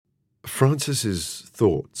Francis's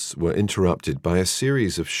thoughts were interrupted by a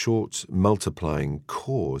series of short, multiplying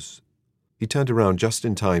caws. He turned around just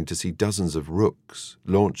in time to see dozens of rooks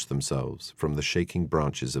launch themselves from the shaking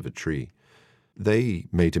branches of a tree. They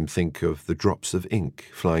made him think of the drops of ink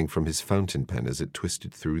flying from his fountain pen as it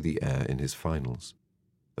twisted through the air in his finals.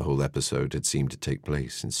 The whole episode had seemed to take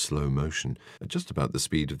place in slow motion, at just about the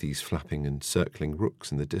speed of these flapping and circling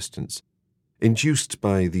rooks in the distance, induced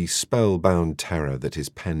by the spellbound terror that his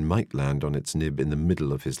pen might land on its nib in the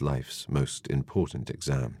middle of his life's most important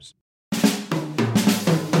exams.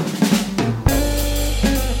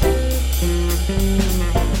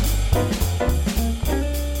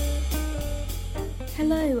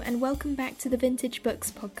 Hello and welcome back to the Vintage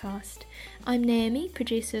Books podcast. I'm Naomi,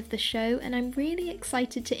 producer of the show, and I'm really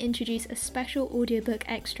excited to introduce a special audiobook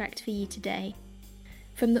extract for you today.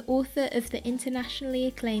 From the author of the internationally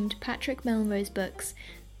acclaimed Patrick Melrose books,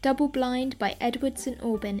 Double Blind by Edward St.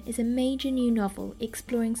 Aubyn is a major new novel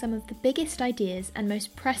exploring some of the biggest ideas and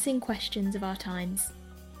most pressing questions of our times.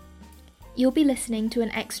 You'll be listening to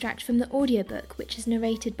an extract from the audiobook, which is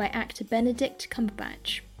narrated by actor Benedict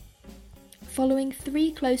Cumberbatch. Following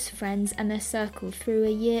three close friends and their circle through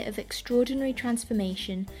a year of extraordinary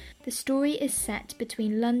transformation, the story is set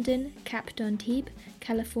between London, Cap d'Antibes,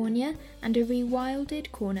 California, and a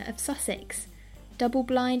rewilded corner of Sussex. Double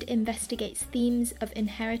Blind investigates themes of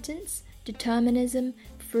inheritance, determinism,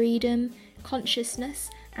 freedom, consciousness,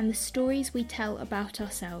 and the stories we tell about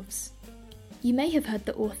ourselves. You may have heard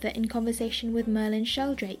the author in conversation with Merlin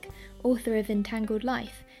Sheldrake, author of Entangled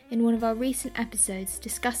Life, in one of our recent episodes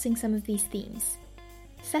discussing some of these themes.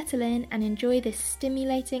 Settle in and enjoy this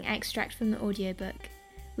stimulating extract from the audiobook.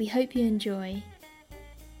 We hope you enjoy.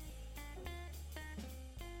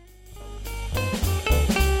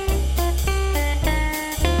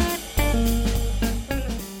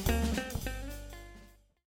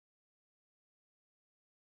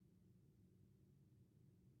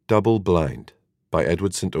 Double Blind by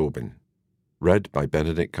Edward St. Aubyn, read by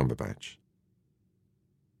Benedict Cumberbatch.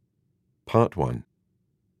 Part 1,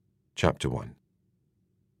 Chapter 1.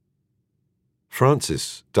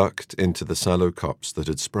 Francis ducked into the sallow copse that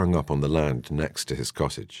had sprung up on the land next to his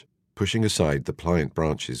cottage, pushing aside the pliant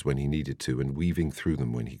branches when he needed to and weaving through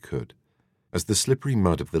them when he could. As the slippery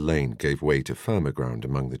mud of the lane gave way to firmer ground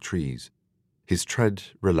among the trees, his tread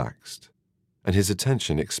relaxed, and his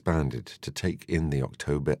attention expanded to take in the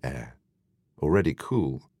October air, already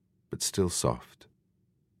cool, but still soft.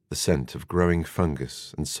 The scent of growing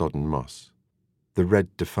fungus and sodden moss, the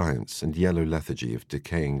red defiance and yellow lethargy of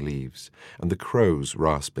decaying leaves, and the crows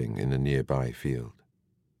rasping in a nearby field.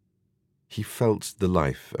 He felt the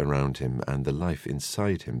life around him and the life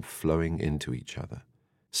inside him flowing into each other,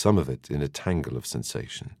 some of it in a tangle of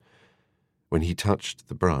sensation. When he touched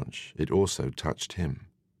the branch, it also touched him.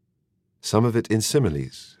 Some of it in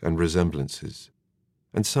similes and resemblances,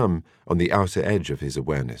 and some on the outer edge of his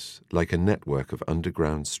awareness, like a network of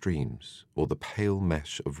underground streams, or the pale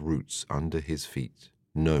mesh of roots under his feet,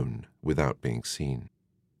 known without being seen.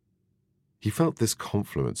 He felt this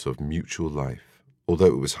confluence of mutual life, although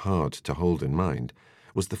it was hard to hold in mind,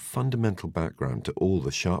 was the fundamental background to all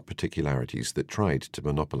the sharp particularities that tried to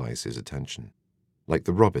monopolize his attention, like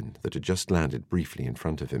the robin that had just landed briefly in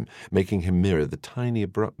front of him, making him mirror the tiny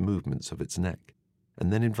abrupt movements of its neck,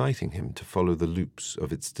 and then inviting him to follow the loops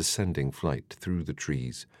of its descending flight through the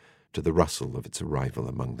trees to the rustle of its arrival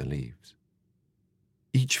among the leaves.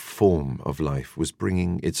 Each form of life was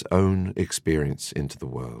bringing its own experience into the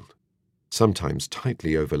world, sometimes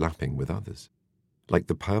tightly overlapping with others, like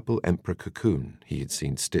the purple emperor cocoon he had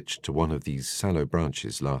seen stitched to one of these sallow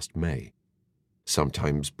branches last May,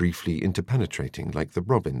 sometimes briefly interpenetrating like the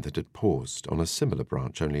robin that had paused on a similar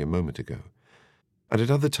branch only a moment ago, and at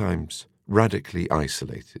other times radically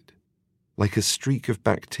isolated, like a streak of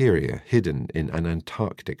bacteria hidden in an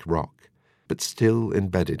Antarctic rock, but still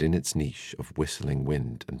embedded in its niche of whistling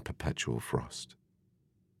wind and perpetual frost.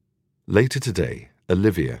 Later today,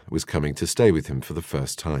 Olivia was coming to stay with him for the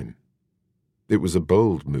first time. It was a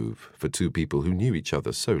bold move for two people who knew each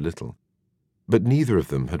other so little, but neither of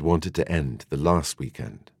them had wanted to end the last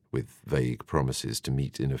weekend with vague promises to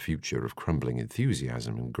meet in a future of crumbling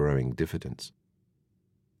enthusiasm and growing diffidence.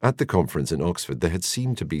 At the conference in Oxford, there had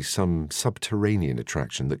seemed to be some subterranean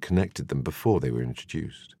attraction that connected them before they were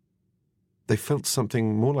introduced. They felt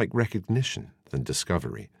something more like recognition than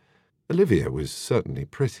discovery. Olivia was certainly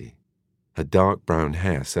pretty. Her dark brown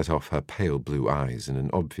hair set off her pale blue eyes in an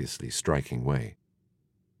obviously striking way.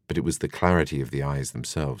 But it was the clarity of the eyes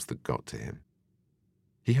themselves that got to him.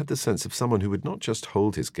 He had the sense of someone who would not just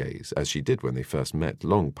hold his gaze, as she did when they first met,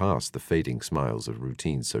 long past the fading smiles of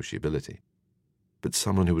routine sociability. but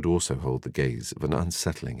someone who would also hold the gaze of an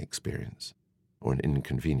unsettling experience or an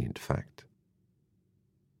inconvenient fact.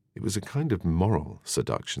 It was a kind of moral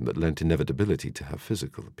seduction that lent inevitability to her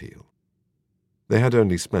physical appeal. They had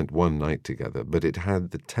only spent one night together, but it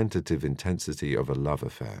had the tentative intensity of a love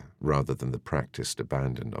affair rather than the practiced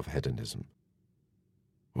abandon of hedonism.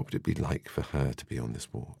 What would it be like for her to be on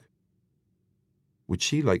this walk? Would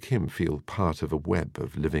she, like him, feel part of a web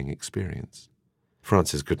of living experience?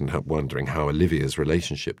 Frances couldn't help wondering how Olivia's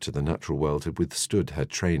relationship to the natural world had withstood her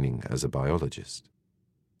training as a biologist.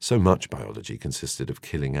 So much biology consisted of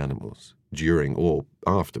killing animals, during or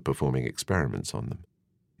after performing experiments on them.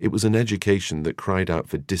 It was an education that cried out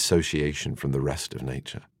for dissociation from the rest of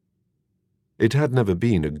nature. It had never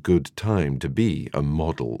been a good time to be a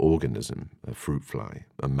model organism, a fruit fly,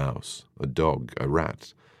 a mouse, a dog, a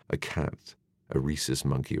rat, a cat, a rhesus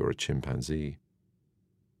monkey, or a chimpanzee.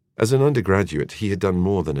 As an undergraduate, he had done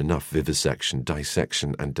more than enough vivisection,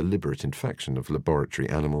 dissection, and deliberate infection of laboratory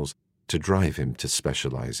animals to drive him to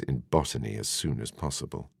specialize in botany as soon as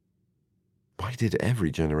possible. Why did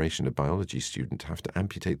every generation of biology student have to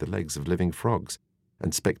amputate the legs of living frogs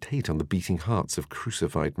and spectate on the beating hearts of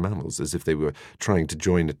crucified mammals as if they were trying to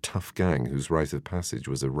join a tough gang whose rite of passage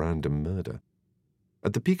was a random murder?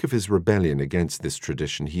 At the peak of his rebellion against this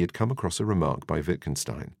tradition, he had come across a remark by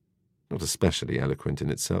Wittgenstein, not especially eloquent in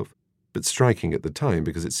itself, but striking at the time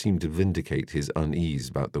because it seemed to vindicate his unease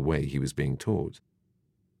about the way he was being taught.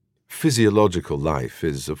 Physiological life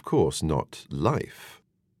is, of course, not life,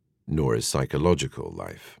 nor is psychological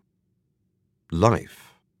life.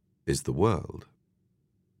 Life is the world.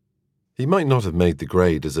 He might not have made the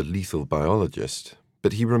grade as a lethal biologist,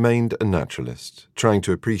 but he remained a naturalist, trying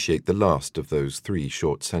to appreciate the last of those 3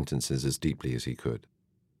 short sentences as deeply as he could.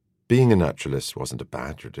 Being a naturalist wasn't a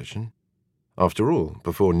bad tradition. After all,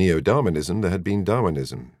 before neo-Darwinism there had been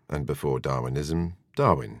Darwinism, and before Darwinism,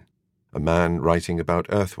 Darwin, a man writing about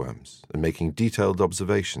earthworms and making detailed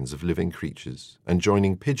observations of living creatures and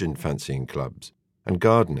joining pigeon-fancying clubs and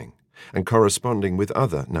gardening and corresponding with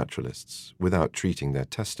other naturalists without treating their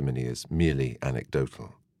testimony as merely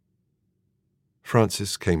anecdotal.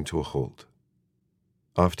 Frances came to a halt.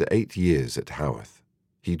 After 8 years at Haworth,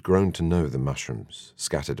 he'd grown to know the mushrooms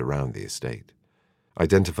scattered around the estate,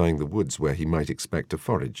 identifying the woods where he might expect to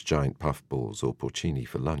forage giant puffballs or porcini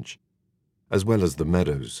for lunch, as well as the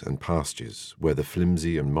meadows and pastures where the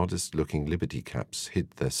flimsy and modest-looking liberty caps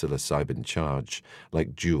hid their psilocybin charge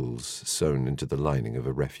like jewels sewn into the lining of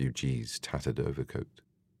a refugee's tattered overcoat.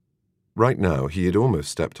 Right now he had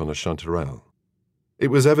almost stepped on a chanterelle. It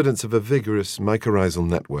was evidence of a vigorous mycorrhizal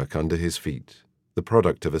network under his feet, the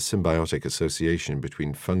product of a symbiotic association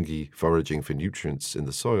between fungi foraging for nutrients in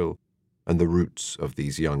the soil and the roots of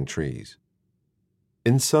these young trees.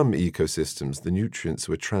 In some ecosystems, the nutrients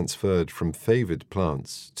were transferred from favored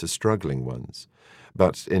plants to struggling ones,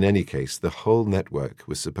 but in any case, the whole network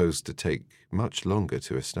was supposed to take much longer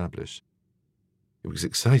to establish. It was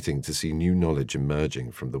exciting to see new knowledge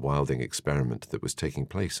emerging from the wilding experiment that was taking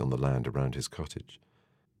place on the land around his cottage.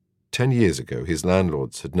 10 years ago, his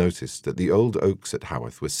landlords had noticed that the old oaks at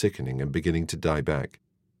Haworth were sickening and beginning to die back.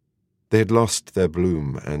 They had lost their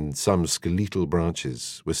bloom, and some skeletal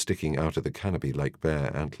branches were sticking out of the canopy like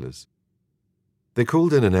bare antlers. They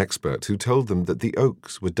called in an expert who told them that the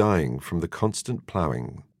oaks were dying from the constant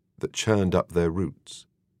ploughing that churned up their roots,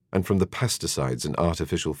 and from the pesticides and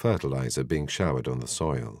artificial fertilizer being showered on the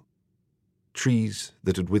soil. Trees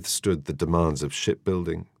that had withstood the demands of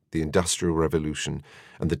shipbuilding, the Industrial Revolution,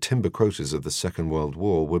 and the timber quotas of the Second World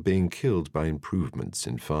War were being killed by improvements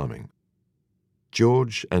in farming.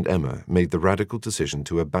 George and Emma made the radical decision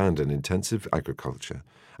to abandon intensive agriculture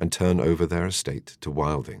and turn over their estate to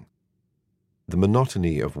wilding. The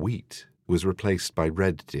monotony of wheat was replaced by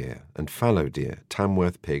red deer and fallow deer,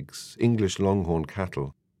 Tamworth pigs, English longhorn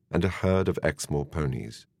cattle, and a herd of Exmoor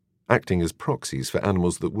ponies, acting as proxies for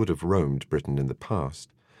animals that would have roamed Britain in the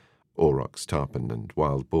past, aurochs, tarpan, and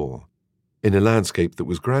wild boar, in a landscape that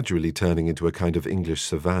was gradually turning into a kind of English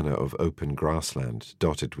savanna of open grassland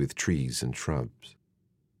dotted with trees and shrubs.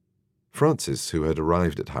 Frances, who had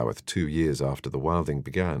arrived at Haworth 2 years after the wilding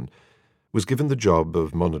began, was given the job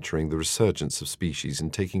of monitoring the resurgence of species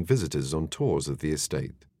and taking visitors on tours of the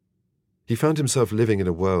estate. He found himself living in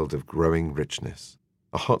a world of growing richness,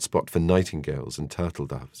 a hotspot for nightingales and turtle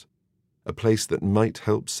doves, a place that might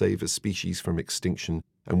help save a species from extinction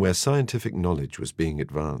and where scientific knowledge was being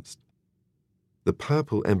advanced. The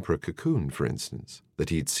purple emperor cocoon, for instance, that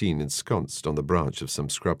he had seen ensconced on the branch of some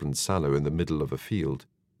scrubland sallow in the middle of a field,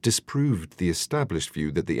 disproved the established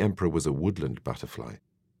view that the emperor was a woodland butterfly.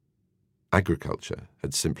 Agriculture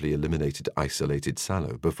had simply eliminated isolated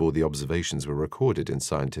sallow before the observations were recorded in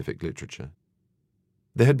scientific literature.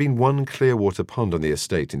 There had been one clear water pond on the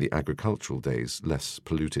estate in the agricultural days, less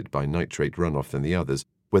polluted by nitrate runoff than the others,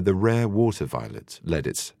 where the rare water violet led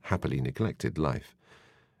its happily neglected life.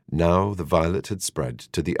 Now the violet had spread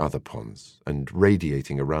to the other ponds, and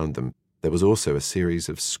radiating around them there was also a series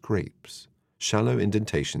of scrapes, shallow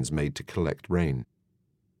indentations made to collect rain.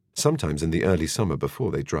 Sometimes in the early summer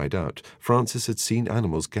before they dried out, Francis had seen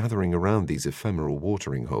animals gathering around these ephemeral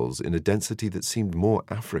watering holes in a density that seemed more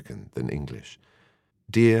African than English.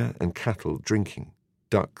 Deer and cattle drinking,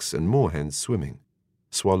 ducks and moorhens swimming,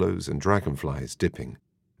 swallows and dragonflies dipping,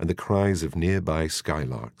 and the cries of nearby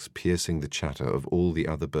skylarks piercing the chatter of all the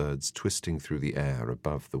other birds twisting through the air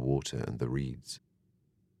above the water and the reeds.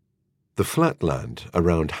 The flat land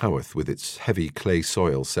around Haworth, with its heavy clay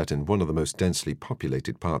soil set in one of the most densely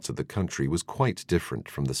populated parts of the country, was quite different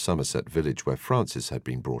from the Somerset village where Francis had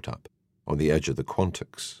been brought up, on the edge of the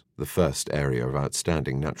Quantocks, the first area of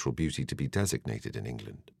outstanding natural beauty to be designated in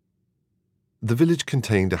England. The village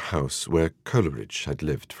contained a house where Coleridge had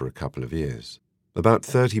lived for a couple of years. About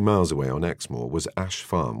 30 miles away on Exmoor was Ash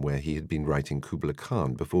Farm, where he had been writing Kubla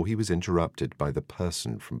Khan before he was interrupted by the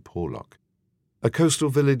Person from Porlock, a coastal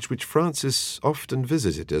village which Francis often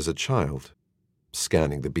visited as a child,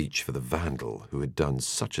 scanning the beach for the vandal who had done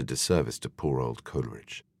such a disservice to poor old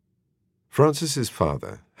Coleridge. Francis's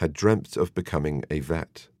father had dreamt of becoming a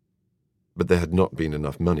vet, but there had not been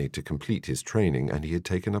enough money to complete his training, and he had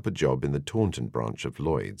taken up a job in the Taunton branch of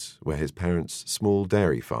Lloyd's, where his parents' small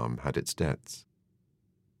dairy farm had its debts.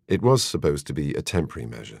 It was supposed to be a temporary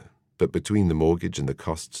measure, but between the mortgage and the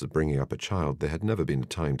costs of bringing up a child, there had never been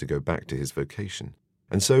time to go back to his vocation,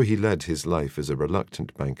 and so he led his life as a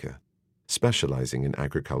reluctant banker, specializing in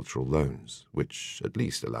agricultural loans, which at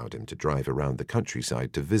least allowed him to drive around the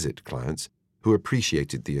countryside to visit clients who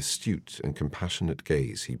appreciated the astute and compassionate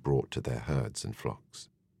gaze he brought to their herds and flocks.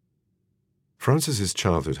 Francis's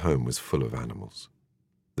childhood home was full of animals.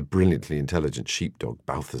 The brilliantly intelligent sheepdog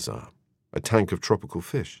Balthazar, a tank of tropical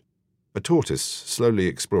fish, a tortoise slowly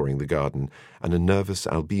exploring the garden, and a nervous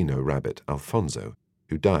albino rabbit, Alfonso,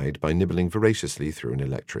 who died by nibbling voraciously through an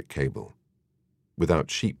electric cable.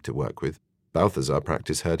 Without sheep to work with, Balthazar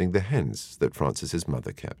practiced herding the hens that Francis's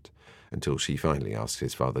mother kept, until she finally asked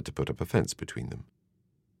his father to put up a fence between them.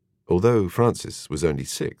 Although Francis was only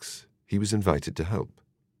 6, he was invited to help.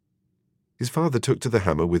 His father took to the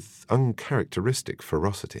hammer with uncharacteristic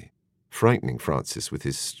ferocity, frightening Francis with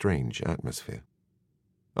his strange atmosphere.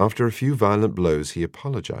 After a few violent blows, he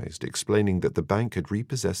apologized, explaining that the bank had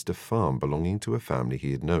repossessed a farm belonging to a family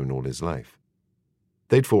he had known all his life.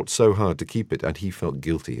 They'd fought so hard to keep it, and he felt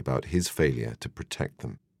guilty about his failure to protect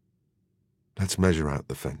them. "Let's measure out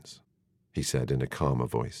the fence," he said in a calmer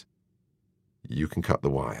voice. "You can cut the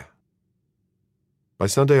wire." By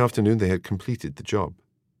Sunday afternoon they had completed the job.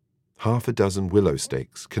 6 willow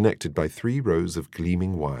stakes connected by 3 rows of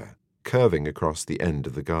gleaming wire, curving across the end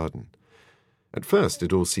of the garden. At first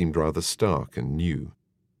it all seemed rather stark and new,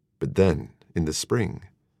 but then, in the spring,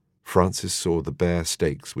 Francis saw the bare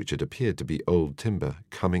stakes which had appeared to be old timber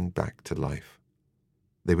coming back to life.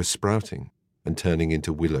 They were sprouting and turning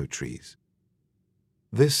into willow trees.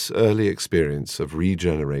 This early experience of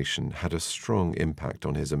regeneration had a strong impact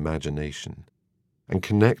on his imagination and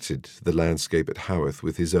connected the landscape at Haworth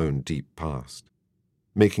with his own deep past,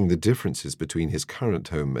 making the differences between his current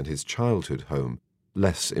home and his childhood home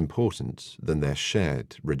less important than their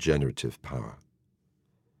shared regenerative power.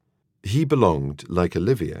 He belonged, like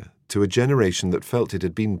Olivia, to a generation that felt it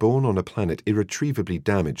had been born on a planet irretrievably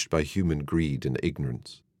damaged by human greed and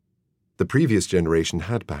ignorance. The previous generation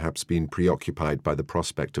had perhaps been preoccupied by the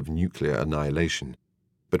prospect of nuclear annihilation,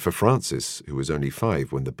 but for Francis, who was only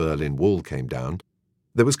 5 when the Berlin Wall came down,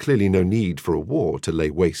 there was clearly no need for a war to lay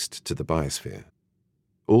waste to the biosphere.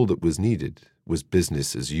 All that was needed was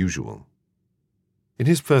business as usual. In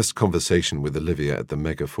his first conversation with Olivia at the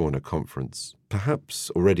Megafauna conference, perhaps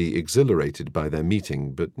already exhilarated by their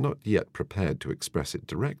meeting but not yet prepared to express it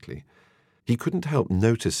directly, he couldn't help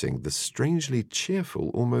noticing the strangely cheerful,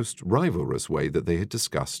 almost rivalrous way that they had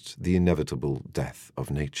discussed the inevitable death of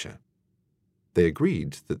nature. They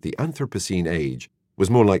agreed that the Anthropocene age was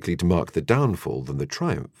more likely to mark the downfall than the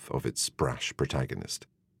triumph of its brash protagonist.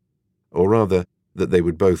 Or rather, that they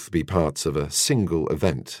would both be parts of a single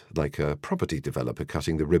event, like a property developer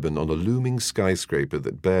cutting the ribbon on a looming skyscraper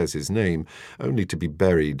that bears his name, only to be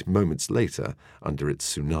buried moments later under its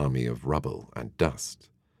tsunami of rubble and dust.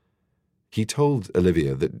 He told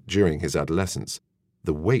Olivia that during his adolescence,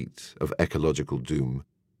 the weight of ecological doom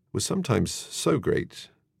was sometimes so great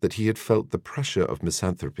that he had felt the pressure of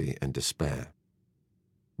misanthropy and despair.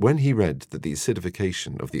 When he read that the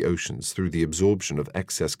acidification of the oceans through the absorption of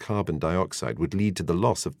excess carbon dioxide would lead to the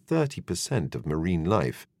loss of 30% of marine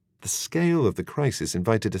life, the scale of the crisis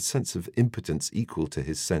invited a sense of impotence equal to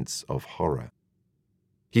his sense of horror.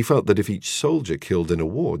 He felt that if each soldier killed in a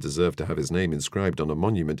war deserved to have his name inscribed on a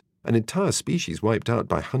monument, an entire species wiped out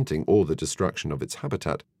by hunting or the destruction of its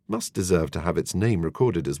habitat must deserve to have its name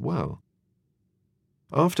recorded as well.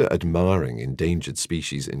 After admiring endangered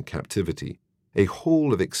species in captivity, a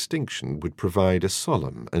hall of extinction would provide a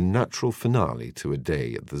solemn and natural finale to a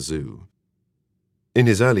day at the zoo. In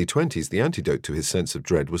his early 20s, the antidote to his sense of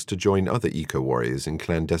dread was to join other eco-warriors in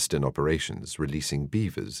clandestine operations, releasing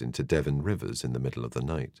beavers into Devon rivers in the middle of the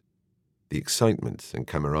night. The excitement and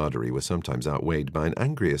camaraderie were sometimes outweighed by an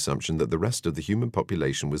angry assumption that the rest of the human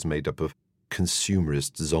population was made up of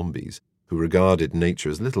consumerist zombies who regarded nature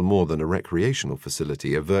as little more than a recreational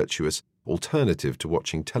facility, a virtuous alternative to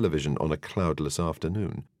watching television on a cloudless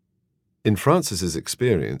afternoon. In Francis's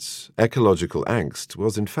experience, ecological angst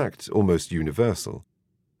was in fact almost universal,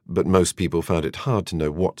 but most people found it hard to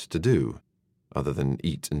know what to do, other than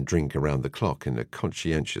eat and drink around the clock in a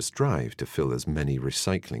conscientious drive to fill as many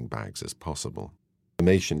recycling bags as possible.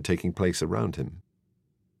 Transformation taking place around him.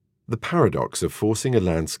 The paradox of forcing a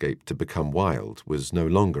landscape to become wild was no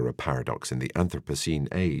longer a paradox in the Anthropocene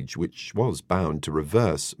age, which was bound to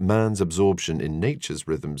reverse man's absorption in nature's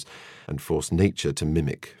rhythms and force nature to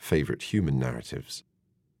mimic favorite human narratives.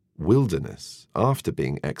 Wilderness, after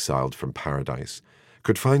being exiled from paradise,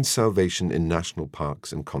 could find salvation in national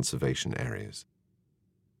parks and conservation areas.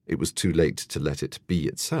 It was too late to let it be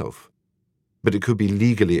itself, but it could be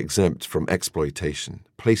legally exempt from exploitation,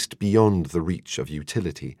 placed beyond the reach of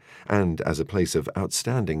utility, and, as a place of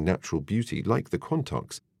outstanding natural beauty like the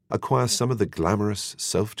Quantocks, acquire some of the glamorous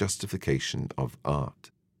self-justification of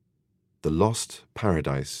art. The lost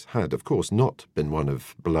paradise had, of course, not been one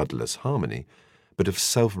of bloodless harmony, but of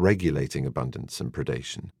self-regulating abundance and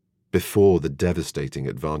predation, before the devastating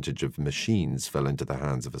advantage of machines fell into the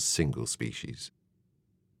hands of a single species.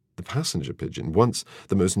 The passenger pigeon, once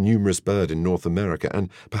the most numerous bird in North America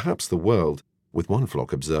and perhaps the world, with one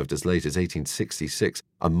flock observed as late as 1866,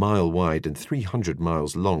 a mile wide and 300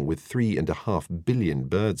 miles long with 3.5 billion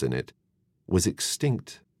birds in it, was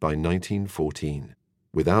extinct by 1914,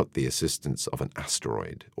 without the assistance of an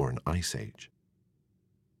asteroid or an ice age.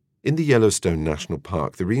 In the Yellowstone National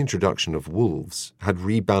Park, the reintroduction of wolves had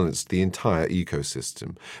rebalanced the entire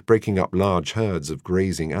ecosystem, breaking up large herds of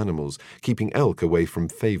grazing animals, keeping elk away from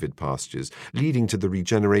favored pastures, leading to the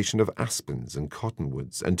regeneration of aspens and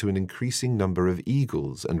cottonwoods, and to an increasing number of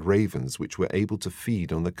eagles and ravens which were able to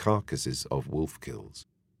feed on the carcasses of wolf kills,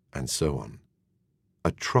 and so on.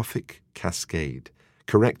 A trophic cascade,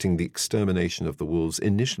 correcting the extermination of the wolves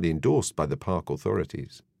initially endorsed by the park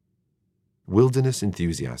authorities. Wilderness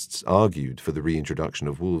enthusiasts argued for the reintroduction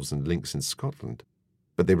of wolves and lynx in Scotland,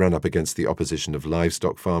 but they ran up against the opposition of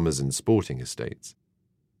livestock farmers and sporting estates.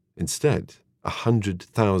 Instead,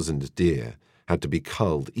 100,000 deer had to be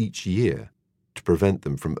culled each year to prevent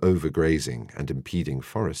them from overgrazing and impeding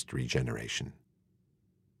forest regeneration.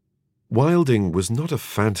 Wilding was not a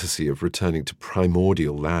fantasy of returning to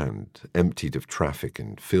primordial land, emptied of traffic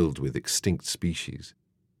and filled with extinct species,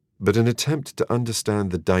 but an attempt to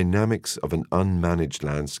understand the dynamics of an unmanaged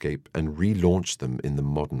landscape and relaunch them in the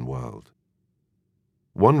modern world.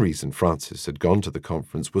 One reason Francis had gone to the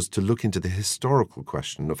conference was to look into the historical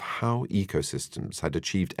question of how ecosystems had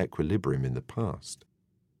achieved equilibrium in the past.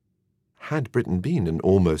 Had Britain been an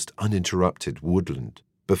almost uninterrupted woodland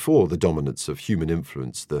before the dominance of human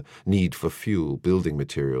influence, the need for fuel, building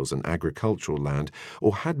materials, and agricultural land,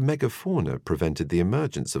 or had megafauna prevented the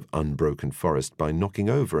emergence of unbroken forest by knocking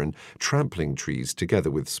over and trampling trees together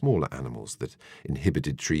with smaller animals that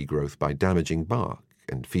inhibited tree growth by damaging bark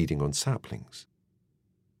and feeding on saplings?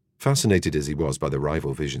 Fascinated as he was by the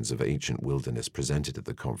rival visions of ancient wilderness presented at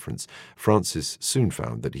the conference, Francis soon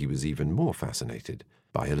found that he was even more fascinated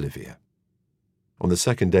by Olivia. On the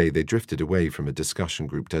second day, they drifted away from a discussion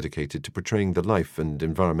group dedicated to portraying the life and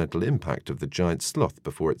environmental impact of the giant sloth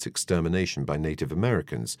before its extermination by Native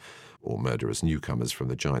Americans, or murderous newcomers from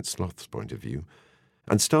the giant sloth's point of view,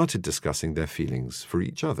 and started discussing their feelings for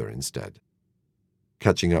each other instead.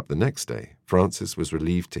 Catching up the next day, Francis was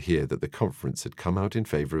relieved to hear that the conference had come out in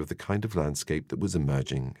favor of the kind of landscape that was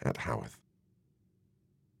emerging at Haworth.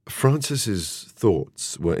 Francis's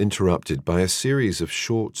thoughts were interrupted by a series of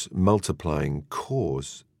short, multiplying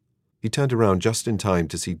caws. He turned around just in time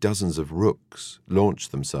to see dozens of rooks launch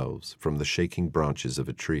themselves from the shaking branches of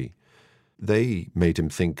a tree. They made him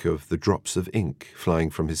think of the drops of ink flying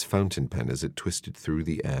from his fountain pen as it twisted through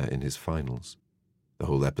the air in his finals. The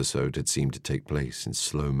whole episode had seemed to take place in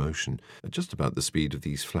slow motion, at just about the speed of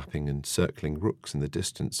these flapping and circling rooks in the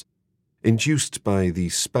distance, induced by the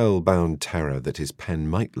spellbound terror that his pen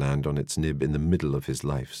might land on its nib in the middle of his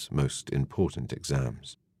life's most important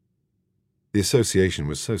exams. The association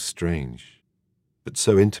was so strange, but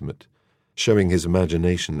so intimate, showing his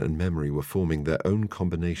imagination and memory were forming their own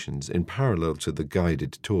combinations in parallel to the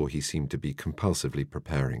guided tour he seemed to be compulsively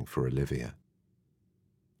preparing for Olivia.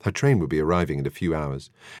 Her train would be arriving in a few hours,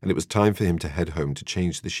 and it was time for him to head home to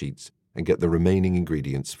change the sheets and get the remaining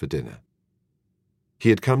ingredients for dinner. He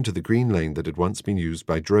had come to the green lane that had once been used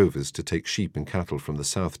by drovers to take sheep and cattle from the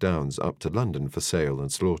South Downs up to London for sale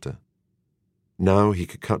and slaughter. Now he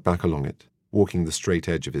could cut back along it, walking the straight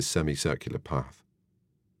edge of his semicircular path.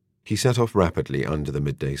 He set off rapidly under the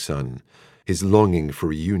midday sun, his longing for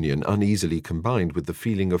reunion uneasily combined with the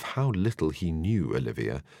feeling of how little he knew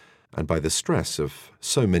Olivia, and by the stress of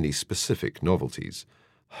so many specific novelties.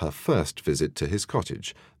 Her first visit to his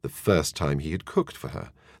cottage, the first time he had cooked for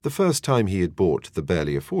her, the first time he had bought the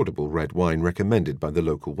barely affordable red wine recommended by the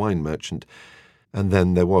local wine merchant, and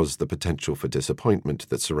then there was the potential for disappointment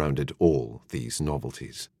that surrounded all these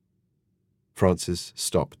novelties. Francis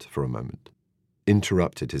stopped for a moment,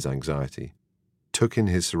 interrupted his anxiety, took in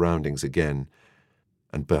his surroundings again,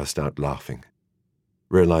 and burst out laughing,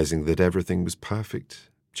 realizing that everything was perfect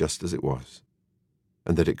just as it was,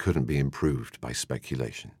 and that it couldn't be improved by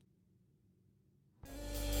speculation.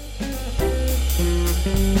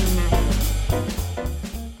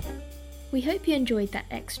 We hope you enjoyed that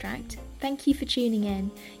extract. Thank you for tuning in.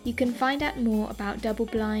 You can find out more about Double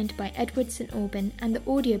Blind by Edward St. Aubyn and the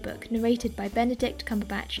audiobook narrated by Benedict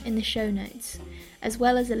Cumberbatch in the show notes, as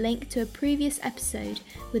well as a link to a previous episode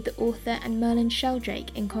with the author and Merlin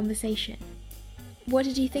Sheldrake in conversation. What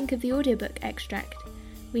did you think of the audiobook extract?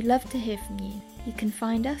 We'd love to hear from you. You can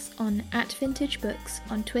find us on @VintageBooks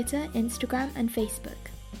on Twitter, Instagram and Facebook.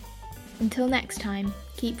 Until next time,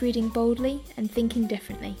 keep reading boldly and thinking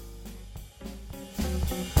differently.